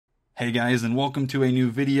Hey guys, and welcome to a new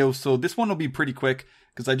video. So this one will be pretty quick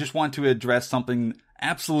because I just want to address something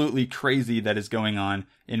absolutely crazy that is going on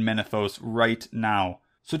in MENAPHOS right now.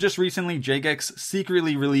 So just recently, Jagex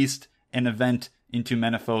secretly released an event into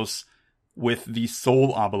MENAPHOS with the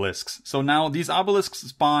soul obelisks. So now these obelisks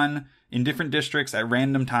spawn in different districts at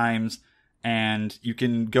random times, and you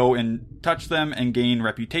can go and touch them and gain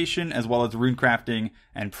reputation as well as runecrafting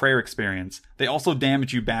and prayer experience. They also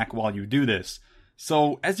damage you back while you do this.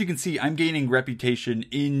 So as you can see, I'm gaining reputation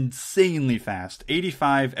insanely fast,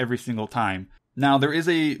 85 every single time. Now there is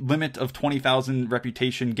a limit of 20,000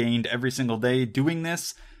 reputation gained every single day doing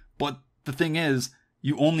this, but the thing is,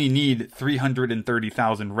 you only need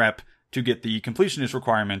 330,000 rep to get the completionist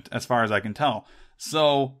requirement as far as I can tell.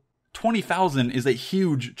 So 20,000 is a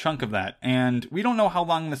huge chunk of that, and we don't know how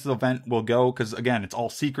long this event will go because again, it's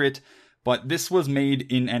all secret. But this was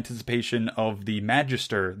made in anticipation of the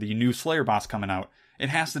Magister, the new Slayer boss coming out. It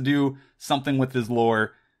has to do something with his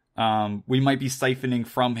lore. We might be siphoning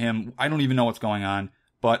from him. I don't even know what's going on.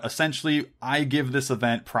 But essentially, I give this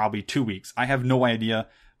event probably 2 weeks. I have no idea,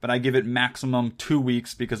 but I give it maximum 2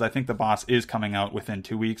 weeks because I think the boss is coming out within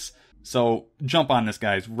 2 weeks. So jump on this,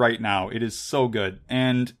 guys, right now. It is so good.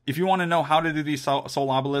 And if you want to know how to do these soul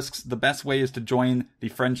obelisks, the best way is to join the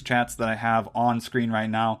friends chats that I have on screen right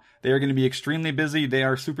now. They are going to be extremely busy. They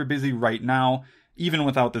are super busy right now, even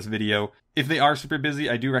without this video. If they are super busy,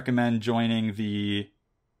 I do recommend joining the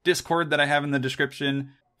Discord that I have in the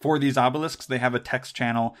description. For these obelisks, they have a text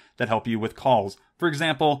channel that help you with calls. For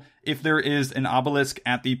example, if there is an obelisk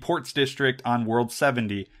at the ports district on World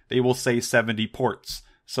 70, they will say 70 ports.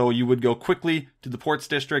 So you would go quickly to the ports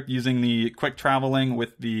district using the quick traveling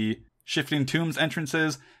with the shifting tombs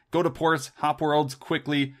entrances, go to ports, hop worlds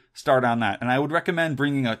quickly, start on that. And I would recommend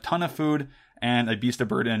bringing a ton of food and a beast of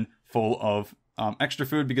burden full of extra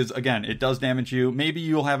food because again, it does damage you. Maybe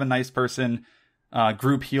you'll have a nice person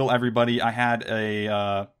group heal everybody. I had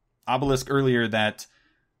a obelisk earlier that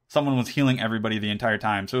someone was healing everybody the entire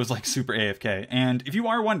time. So it was like super AFK. And if you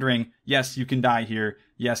are wondering, yes, you can die here.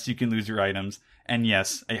 Yes, you can lose your items. And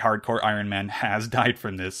yes, a hardcore Iron Man has died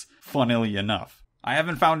from this, funnily enough. I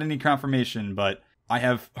haven't found any confirmation, but I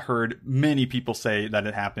have heard many people say that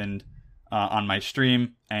it happened on my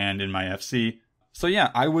stream and in my FC. So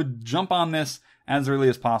yeah, I would jump on this as early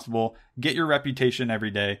as possible, get your reputation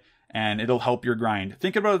every day, and it'll help your grind.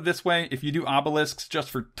 Think about it this way, if you do obelisks just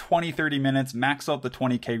for 20-30 minutes, max out the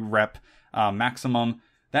 20k rep maximum,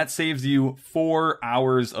 that saves you 4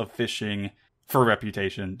 hours of fishing for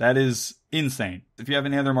reputation. That is insane. If you have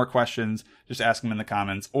any other more questions, just ask them in the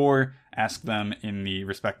comments or ask them in the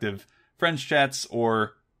respective friends chats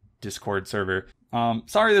or Discord server.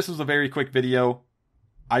 Sorry this was a very quick video.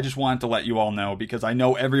 I just wanted to let you all know because I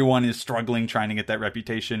know everyone is struggling trying to get that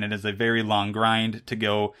reputation. It is a very long grind to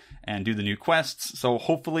go and do the new quests. So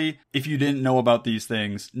hopefully, if you didn't know about these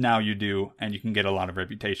things, now you do and you can get a lot of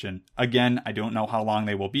reputation. Again, I don't know how long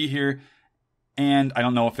they will be here. And I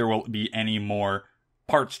don't know if there will be any more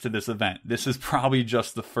parts to this event. This is probably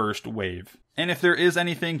just the first wave. And if there is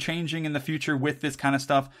anything changing in the future with this kind of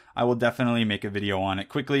stuff, I will definitely make a video on it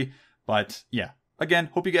quickly. But yeah, again,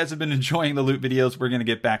 hope you guys have been enjoying the loot videos. We're going to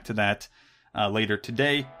get back to that later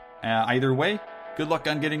today. Either way, good luck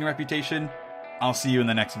on getting a reputation. I'll see you in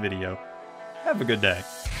the next video. Have a good day.